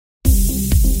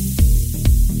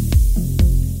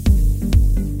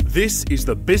This is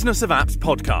the Business of Apps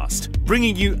podcast,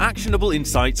 bringing you actionable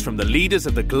insights from the leaders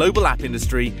of the global app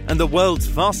industry and the world's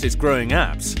fastest growing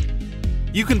apps.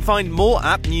 You can find more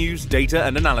app news, data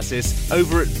and analysis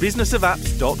over at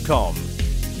businessofapps.com.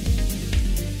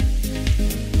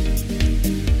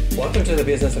 Welcome to the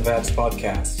Business of Apps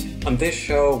podcast. On this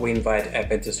show, we invite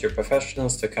app industry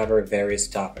professionals to cover various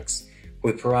topics.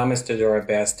 We promise to do our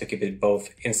best to keep it both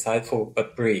insightful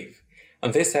but brief.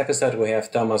 On this episode, we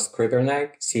have Thomas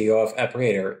Kriebernegg, CEO of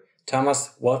Operator.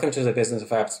 Thomas, welcome to the Business of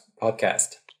Apps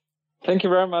podcast. Thank you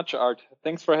very much, Art.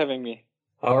 Thanks for having me.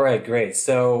 All right, great.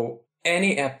 So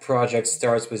any app project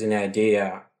starts with an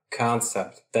idea,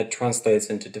 concept that translates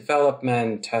into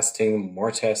development, testing,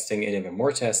 and even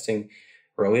more testing,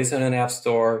 release on an app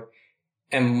store,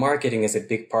 and marketing is a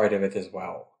big part of it as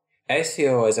well.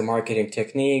 SEO is a marketing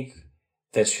technique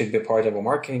that should be part of a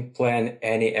marketing plan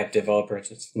any app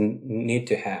developers need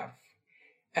to have.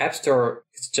 App Store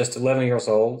is just 11 years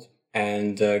old,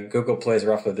 and Google Play is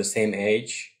roughly the same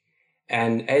age.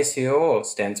 And SEO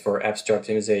stands for App Store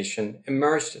Optimization,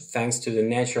 emerged thanks to the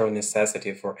natural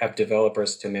necessity for app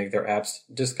developers to make their apps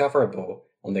discoverable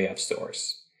on the app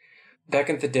stores. Back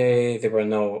in the day, there were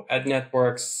no ad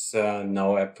networks,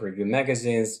 no app review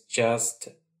magazines, just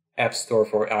App Store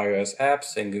for iOS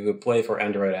apps and Google Play for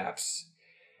Android apps.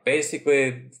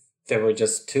 Basically, there were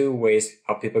just two ways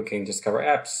how people can discover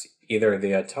apps, either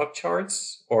via top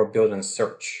charts or build on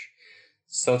search.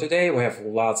 So today we have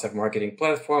lots of marketing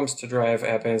platforms to drive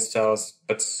app installs,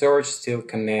 but search still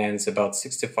commands about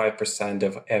 65%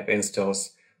 of app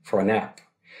installs for an app.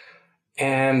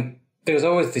 And there's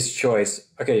always this choice,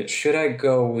 okay, should I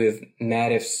go with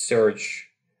native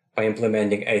search by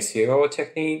implementing SEO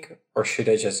technique, or should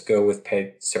I just go with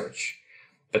paid search?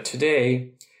 But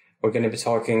today, we're going to be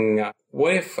talking,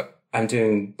 what if I'm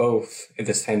doing both at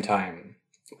the same time?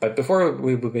 But before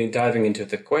we will be diving into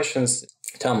the questions,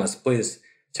 Thomas, please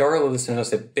tell our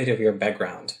listeners a bit of your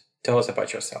background. Tell us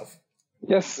about yourself.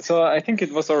 Yes, so I think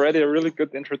it was already a really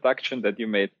good introduction that you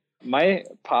made. My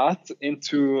path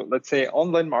into, let's say,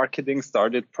 online marketing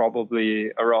started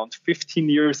probably around 15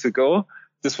 years ago.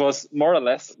 This was more or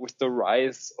less with the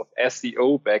rise of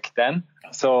SEO back then.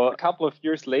 So a couple of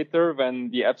years later,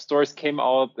 when the app stores came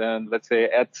out, and let's say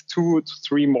at 2 to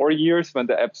 3 more years, when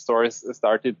the app stores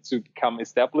started to become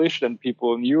established and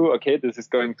people knew, okay, this is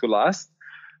going to last.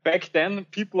 Back then,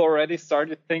 people already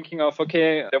started thinking of,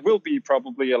 okay, there will be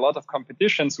probably a lot of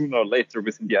competition sooner or later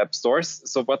within the app stores.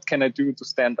 So what can I do to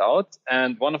stand out?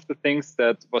 And one of the things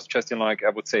that was just, I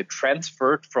would say,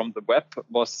 transferred from the web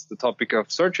was the topic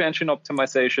of search engine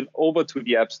optimization over to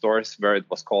the app stores, where it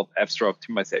was called App Store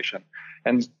Optimization.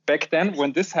 And back then,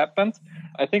 when this happened,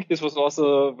 I think this was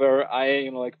also where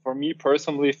I, for me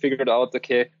personally, figured out,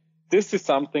 okay, this is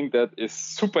something that is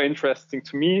super interesting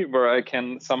to me, where I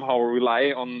can somehow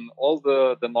rely on all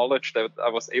the knowledge that I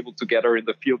was able to gather in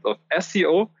the field of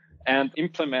SEO and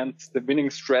implement the winning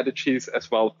strategies as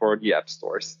well for the app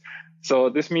stores. So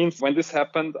this means when this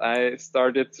happened, I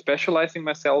started specializing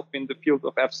myself in the field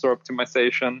of App Store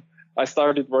Optimization. I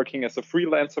started working as a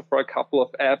freelancer for a couple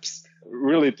of apps,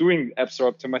 really doing App Store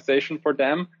Optimization for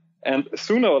them. And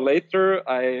sooner or later,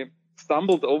 I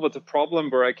stumbled over the problem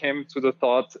where I came to the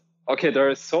thought, okay, there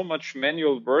is so much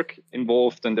manual work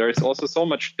involved, and there is also so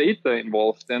much data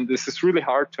involved, and this is really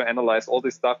hard to analyze all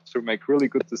this stuff to make really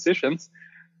good decisions.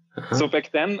 So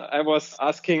back then, I was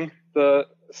asking the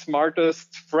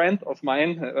smartest friend of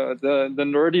mine, the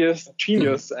nerdiest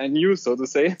genius I knew, so to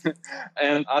say,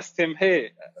 and asked him,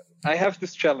 hey, I have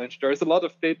this challenge. There is a lot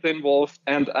of data involved,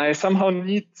 and I somehow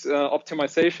need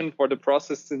optimization for the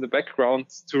process in the background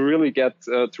to really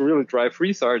drive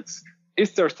results.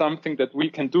 Is there something that we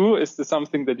can do? Is there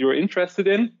something that you're interested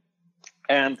in?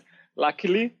 And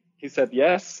luckily, he said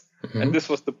yes. Mm-hmm. And this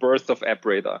was the birth of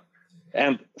Operator.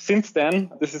 And since then,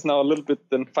 this is now a little bit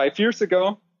than 5 years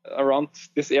ago, around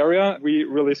this area, we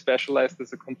really specialized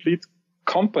as a complete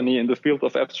company in the field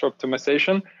of App Store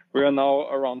Optimization. We are now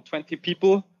around 20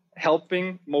 people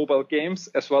helping mobile games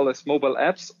as well as mobile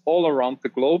apps all around the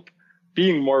globe,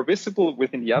 being more visible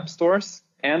within the app stores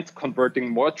and converting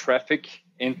more traffic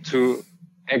into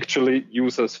actually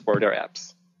users for their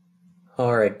apps.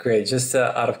 All right, great. Just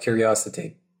out of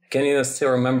curiosity, can you still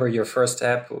remember your first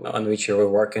app on which you were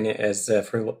working as a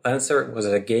freelancer? Was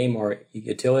it a game or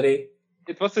utility?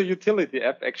 It was a utility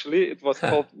app, actually. It was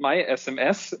called My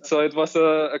SMS. So it was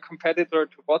a competitor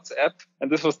to WhatsApp.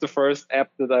 And this was the first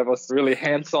app that I was really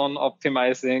hands-on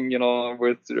optimizing,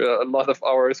 with a lot of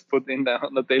hours put in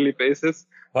on a daily basis.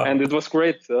 Wow. And it was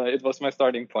great. It was my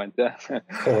starting point. Yeah.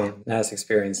 Cool. Nice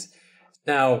experience.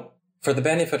 Now, for the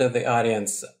benefit of the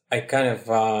audience, I kind of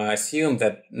assume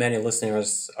that many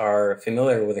listeners are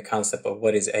familiar with the concept of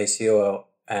what is ASO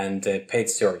and paid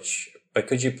search. But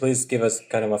could you please give us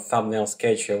kind of a thumbnail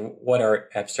sketch of what are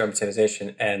App Store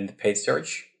optimization and paid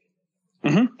search?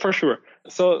 For sure.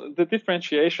 So the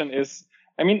differentiation is,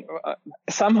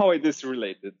 somehow it is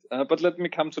related, but let me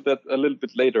come to that a little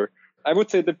bit later. I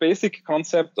would say the basic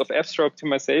concept of App Store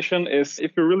optimization is,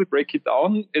 if you really break it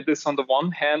down, it is on the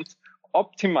one hand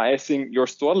optimizing your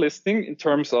store listing in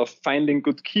terms of finding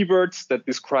good keywords that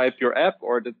describe your app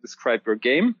or that describe your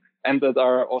game and that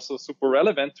are also super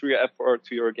relevant to your app or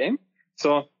to your game.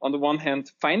 So on the one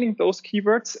hand, finding those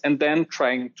keywords and then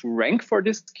trying to rank for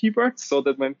these keywords so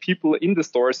that when people in the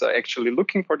stores are actually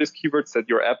looking for these keywords, that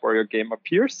your app or your game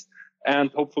appears and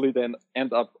hopefully then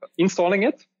end up installing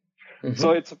it.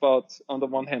 So it's about, on the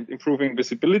one hand, improving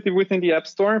visibility within the App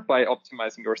Store by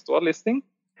optimizing your store listing.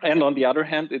 And on the other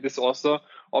hand, it is also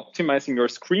optimizing your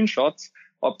screenshots,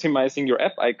 optimizing your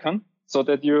app icon so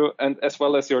that and as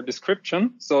well as your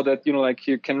description, so that,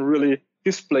 you can really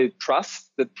display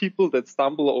trust that people that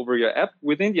stumble over your app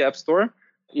within the App Store,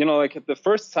 at the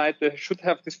first sight, they should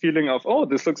have this feeling of, oh,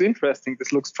 this looks interesting.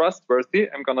 This looks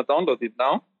trustworthy. I'm going to download it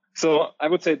now. So I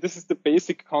would say this is the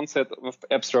basic concept of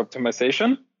App Store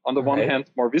optimization. On the one hand,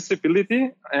 more visibility,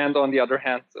 and on the other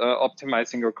hand,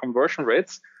 optimizing your conversion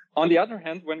rates. On the other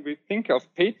hand, when we think of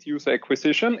paid user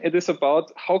acquisition, it is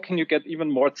about how can you get even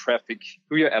more traffic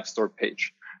to your App Store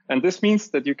page. And this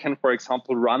means that you can, for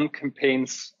example, run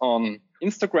campaigns on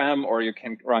Instagram, or you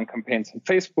can run campaigns on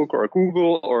Facebook or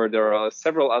Google, or there are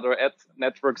several other ad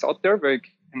networks out there where you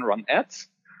can run ads.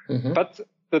 But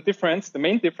the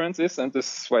main difference is, and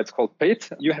this is why it's called paid,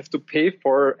 you have to pay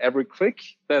for every click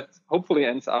that hopefully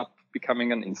ends up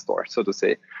becoming an in-store, so to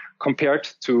say, compared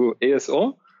to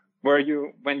ASO, where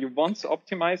when you want to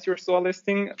optimize your store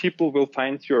listing, people will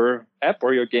find your app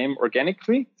or your game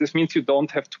organically. This means you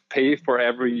don't have to pay for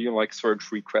every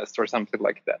search request or something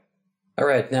like that. All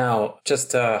right. Now,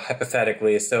 just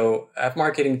hypothetically, so app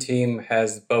marketing team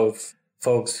has both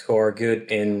folks who are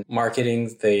good in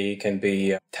marketing. They can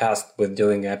be tasked with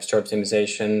doing App Store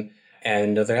optimization.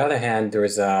 And on the other hand, there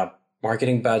is a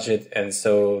marketing budget. And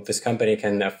so this company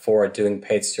can afford doing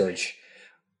paid search.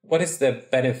 What is the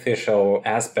beneficial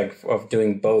aspect of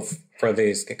doing both for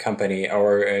this company?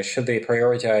 Or should they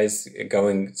prioritize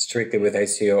going strictly with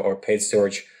ASO or paid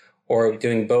search, or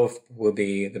doing both will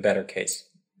be the better case?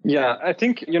 Yeah, I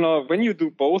think, when you do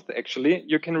both, actually,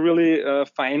 you can really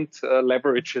find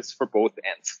leverages for both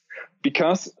ends.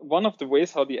 Because one of the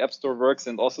ways how the App Store works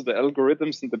and also the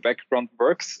algorithms in the background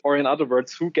works, or in other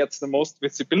words, who gets the most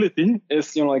visibility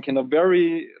is, in a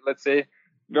very, let's say,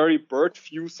 very bird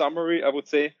view summary, I would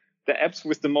say the apps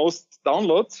with the most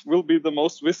downloads will be the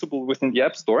most visible within the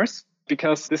App Stores,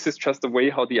 because this is just the way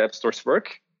how the App Stores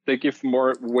work. They give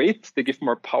more weight, they give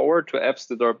more power to apps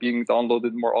that are being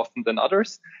downloaded more often than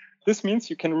others. This means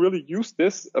you can really use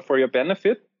this for your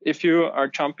benefit if you are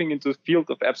jumping into the field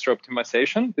of App Store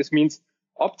optimization. This means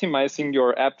optimizing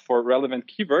your app for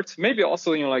relevant keywords, maybe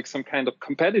also, some kind of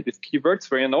competitive keywords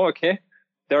where okay,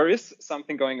 there is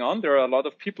something going on. There are a lot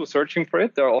of people searching for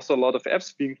it. There are also a lot of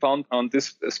apps being found on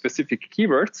this specific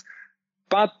keywords.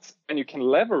 But when you can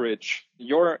leverage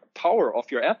your power of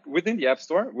your app within the App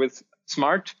Store with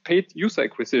smart paid user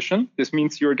acquisition, this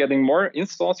means you're getting more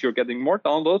installs, you're getting more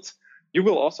downloads. You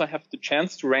will also have the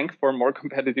chance to rank for more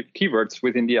competitive keywords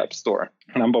within the App Store.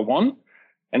 Number one.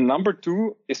 And number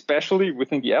two, especially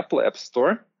within the Apple App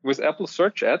Store, with Apple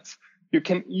Search Ads, you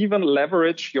can even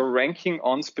leverage your ranking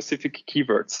on specific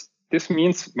keywords. This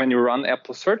means when you run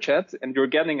Apple Search Ads and you're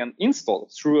getting an install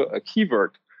through a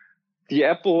keyword, the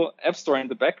Apple App Store in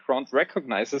the background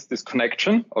recognizes this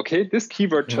connection. Okay, this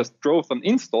keyword just drove an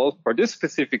install for this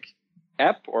specific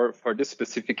app or for this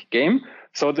specific game.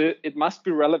 So it must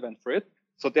be relevant for it.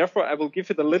 So therefore, I will give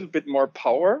it a little bit more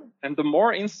power. And the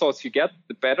more installs you get,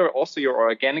 the better also your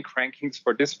organic rankings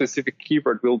for this specific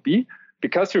keyword will be,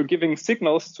 because you're giving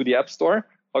signals to the App Store.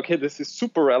 Okay, this is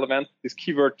super relevant, this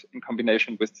keyword in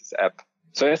combination with this app.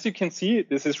 So as you can see,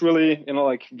 this is really,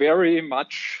 very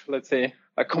much, let's say,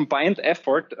 a combined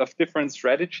effort of different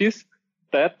strategies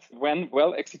that, when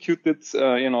well executed,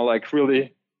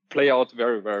 really play out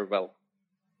very, very well.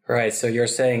 Right. So you're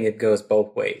saying it goes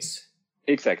both ways.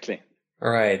 Exactly.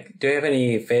 All right. Do you have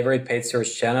any favorite paid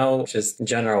search channel, just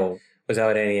general,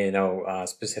 without any,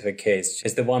 specific case?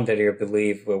 Is the one that you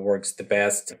believe works the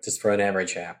best just for an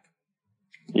average app?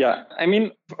 Yeah,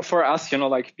 for us,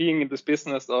 being in this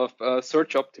business of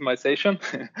search optimization,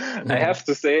 I have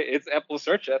to say it's Apple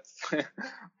Search Ads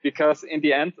because in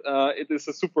the end, it is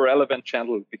a super relevant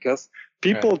channel because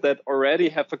people that already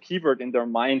have a keyword in their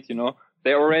mind,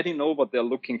 They already know what they're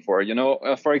looking for.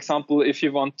 For example, if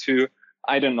you want to,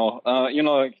 I don't know,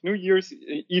 like New Year's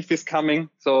Eve is coming.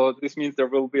 So this means there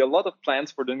will be a lot of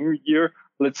plans for the new year.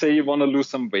 Let's say you want to lose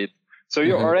some weight. So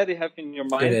you already have in your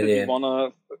mind that you want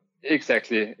to,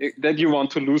 that you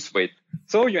want to lose weight.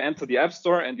 So you enter the App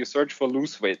Store and you search for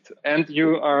lose weight. And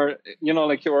you are, you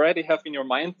already have in your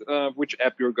mind which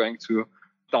app you're going to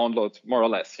download, more or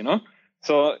less,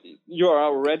 So you are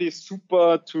already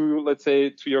super to, let's say,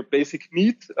 to your basic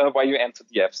need while you enter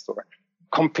the App Store.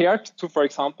 Compared to, for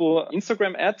example,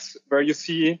 Instagram ads, where you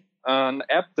see an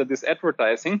app that is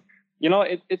advertising,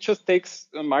 it just takes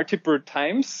multiple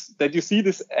times that you see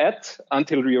this ad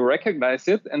until you recognize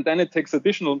it. And then it takes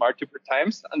additional multiple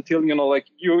times until, like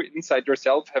you inside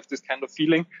yourself have this kind of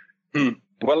feeling,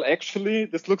 well, actually,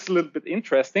 this looks a little bit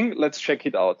interesting. Let's check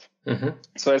it out.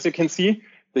 So as you can see,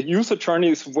 the user journey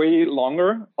is way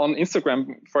longer on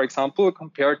Instagram, for example,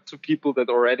 compared to people that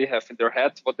already have in their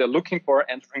head what they're looking for,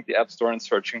 entering the App Store and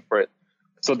searching for it.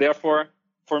 So therefore,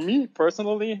 for me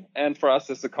personally, and for us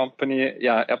as a company,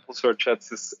 Apple Search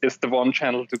Ads is the one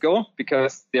channel to go,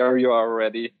 because there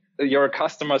your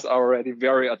customers are already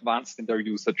very advanced in their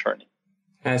user journey.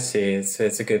 I see. It's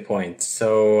a good point.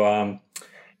 So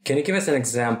can you give us an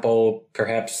example,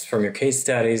 perhaps from your case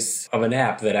studies, of an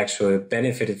app that actually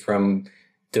benefited from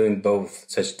doing both,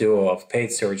 such duo of paid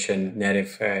search and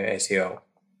native SEO?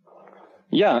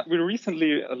 Yeah, we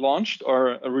recently launched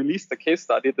or released a case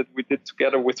study that we did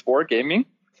together with Wargaming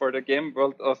for the game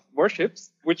World of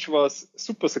Warships, which was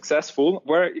super successful,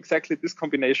 where exactly this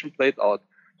combination played out.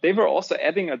 They were also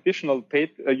adding additional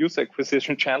paid user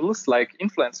acquisition channels like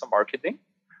influencer marketing.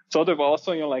 So they were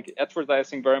also,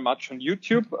 advertising very much on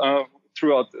YouTube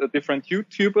throughout different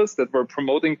YouTubers that were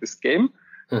promoting this game.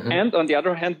 And on the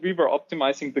other hand, we were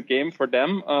optimizing the game for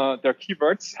them, their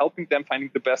keywords, helping them finding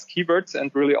the best keywords and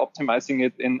really optimizing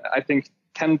it in, I think,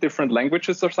 10 different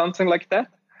languages or something like that.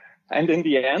 And in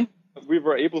the end, we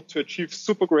were able to achieve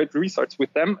super great results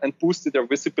with them and boosted their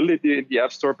visibility in the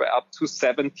App Store by up to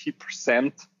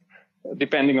 70%,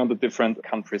 depending on the different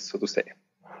countries, so to say.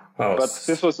 Oh, but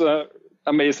this was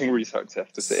amazing results, I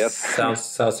have to say. Yes.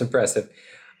 Sounds impressive.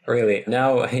 Really.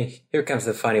 Now, here comes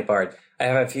the funny part. I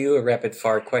have a few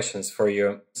rapid-fire questions for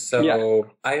you. So,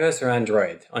 iOS or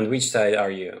Android? On which side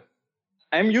are you?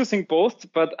 I'm using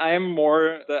both, but I'm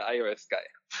more the iOS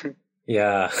guy.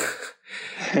 Yeah,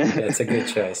 that's a good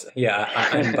choice. Yeah,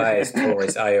 I'm biased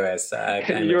towards iOS.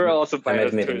 You're also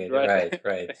biased I'm admitting to it, right?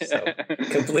 Right. So,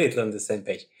 completely on the same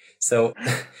page. So,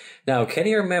 now, can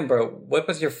you remember what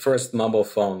was your first mobile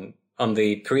phone on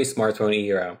the pre-smartphone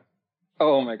era?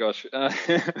 Oh my gosh.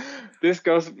 This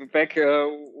goes back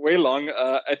way long.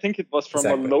 I think it was from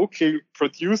a local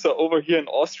producer over here in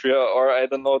Austria, or I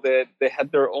don't know, they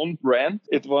had their own brand.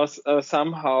 It was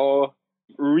somehow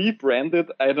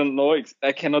rebranded. I don't know.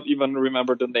 I cannot even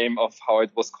remember the name of how it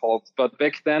was called. But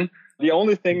back then, the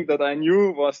only thing that I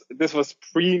knew was this was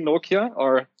pre-Nokia,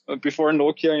 or before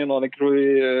Nokia, like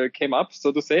really came up,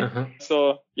 so to say.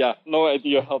 So yeah, no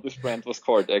idea how this brand was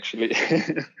called actually.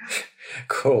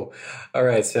 Cool. All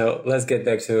right. So let's get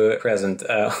back to present.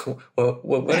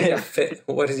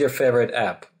 What is your favorite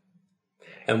app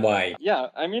and why? Yeah,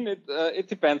 I mean, it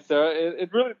depends. It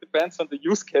really depends on the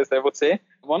use case, I would say.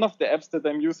 One of the apps that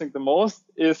I'm using the most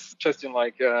is just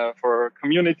for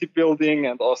community building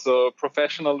and also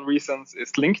professional reasons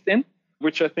is LinkedIn,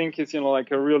 which I think is, a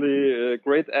really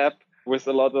great app with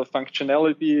a lot of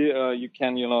functionality. You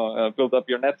can, build up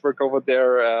your network over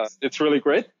there. It's really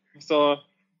great. So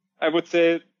I would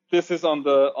say this is on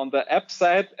the app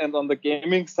side, and on the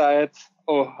gaming side,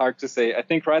 hard to say. I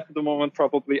think right at the moment,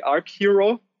 probably Arc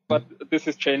Hero, but this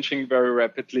is changing very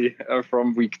rapidly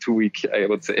from week to week, I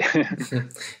would say.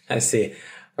 I see.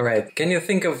 All right. Can you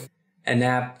think of an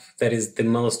app that is the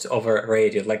most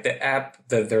overrated? Like the app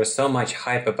that there's so much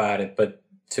hype about it, but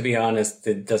to be honest,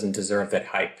 it doesn't deserve that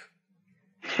hype.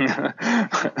 That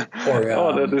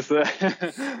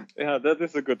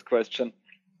is a good question.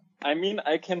 I mean,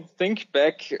 I can think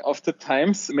back of the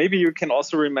times. Maybe you can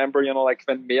also remember, like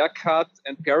when Meerkat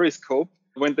and Periscope,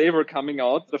 when they were coming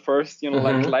out, the first,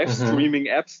 live streaming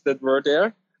apps that were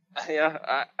there.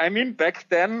 Yeah, I mean, back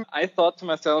then I thought to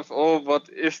myself, what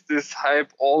is this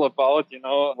hype all about?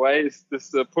 Why is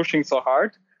this pushing so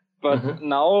hard? But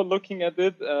now looking at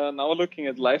it, looking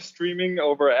at live streaming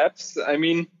over apps, I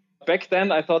mean, back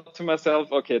then I thought to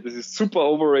myself, okay, this is super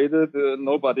overrated.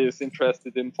 Nobody is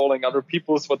interested in following other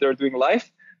people's what they're doing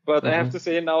live. But I have to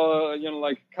say now,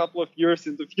 like a couple of years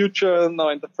in the future, now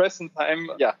in the present time,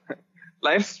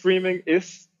 live streaming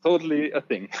is totally a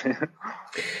thing.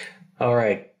 All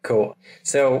right, cool.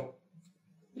 So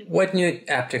What new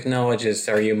app technologies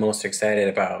are you most excited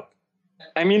about?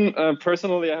 I mean,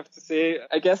 personally, I have to say,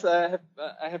 I guess I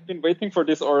have been waiting for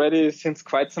this already since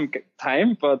quite some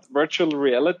time. But virtual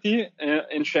reality,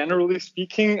 in generally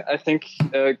speaking, I think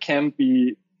can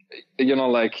be,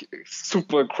 like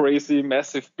super crazy,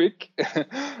 massive, big.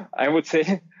 I would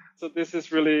say. So this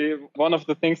is really one of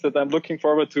the things that I'm looking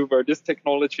forward to, where this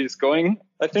technology is going.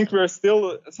 I think we're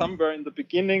still somewhere in the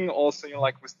beginning. Also,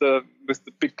 like with the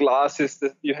big glasses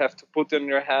that you have to put on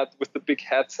your head, with the big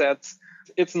headsets.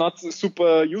 It's not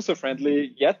super user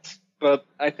friendly yet, but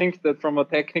I think that from a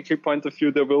technical point of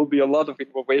view, there will be a lot of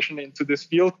innovation into this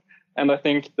field. And I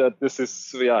think that this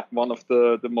is one of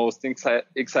the most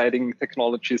exciting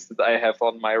technologies that I have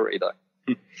on my radar.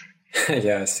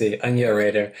 Yeah, I see. On your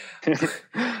radar.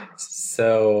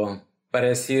 So, but I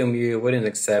assume you wouldn't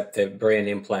accept a brain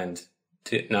implant,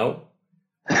 no?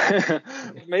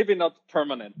 Maybe not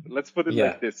permanent. Let's put it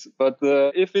like this. But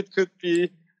if it could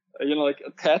be, like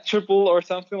attachable or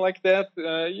something like that,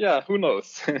 who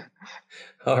knows?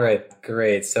 All right,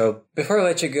 great. So before I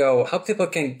let you go, how people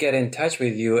can get in touch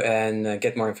with you and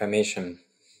get more information?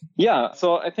 Yeah,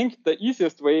 so I think the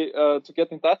easiest way to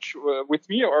get in touch with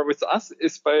me or with us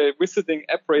is by visiting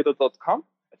appradar.com,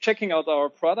 checking out our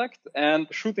product, and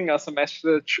shooting us a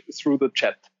message through the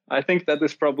chat. I think that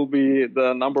is probably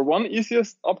the number one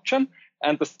easiest option.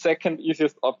 And the second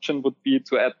easiest option would be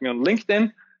to add me on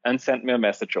LinkedIn and send me a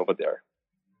message over there.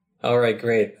 All right,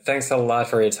 great. Thanks a lot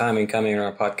for your time and coming on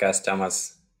our podcast,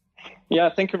 Thomas. Yeah,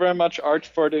 thank you very much, Art,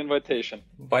 for the invitation.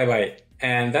 Bye-bye.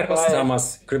 And that was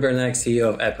Thomas Kriebernegg, CEO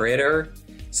of AppRadar.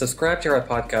 Subscribe to our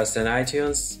podcast on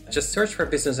iTunes. Just search for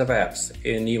Business of Apps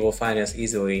and you will find us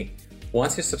easily.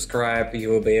 Once you subscribe, you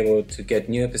will be able to get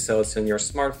new episodes on your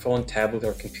smartphone, tablet,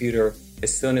 or computer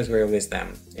as soon as we release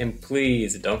them. And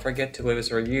please don't forget to leave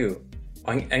us a review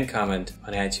and comment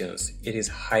on iTunes. It is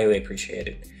highly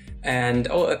appreciated. And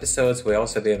all episodes will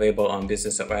also be available on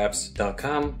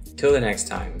businessofapps.com. Till the next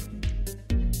time.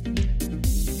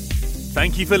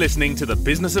 Thank you for listening to the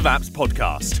Business of Apps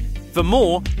podcast. For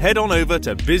more, head on over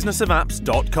to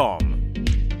businessofapps.com.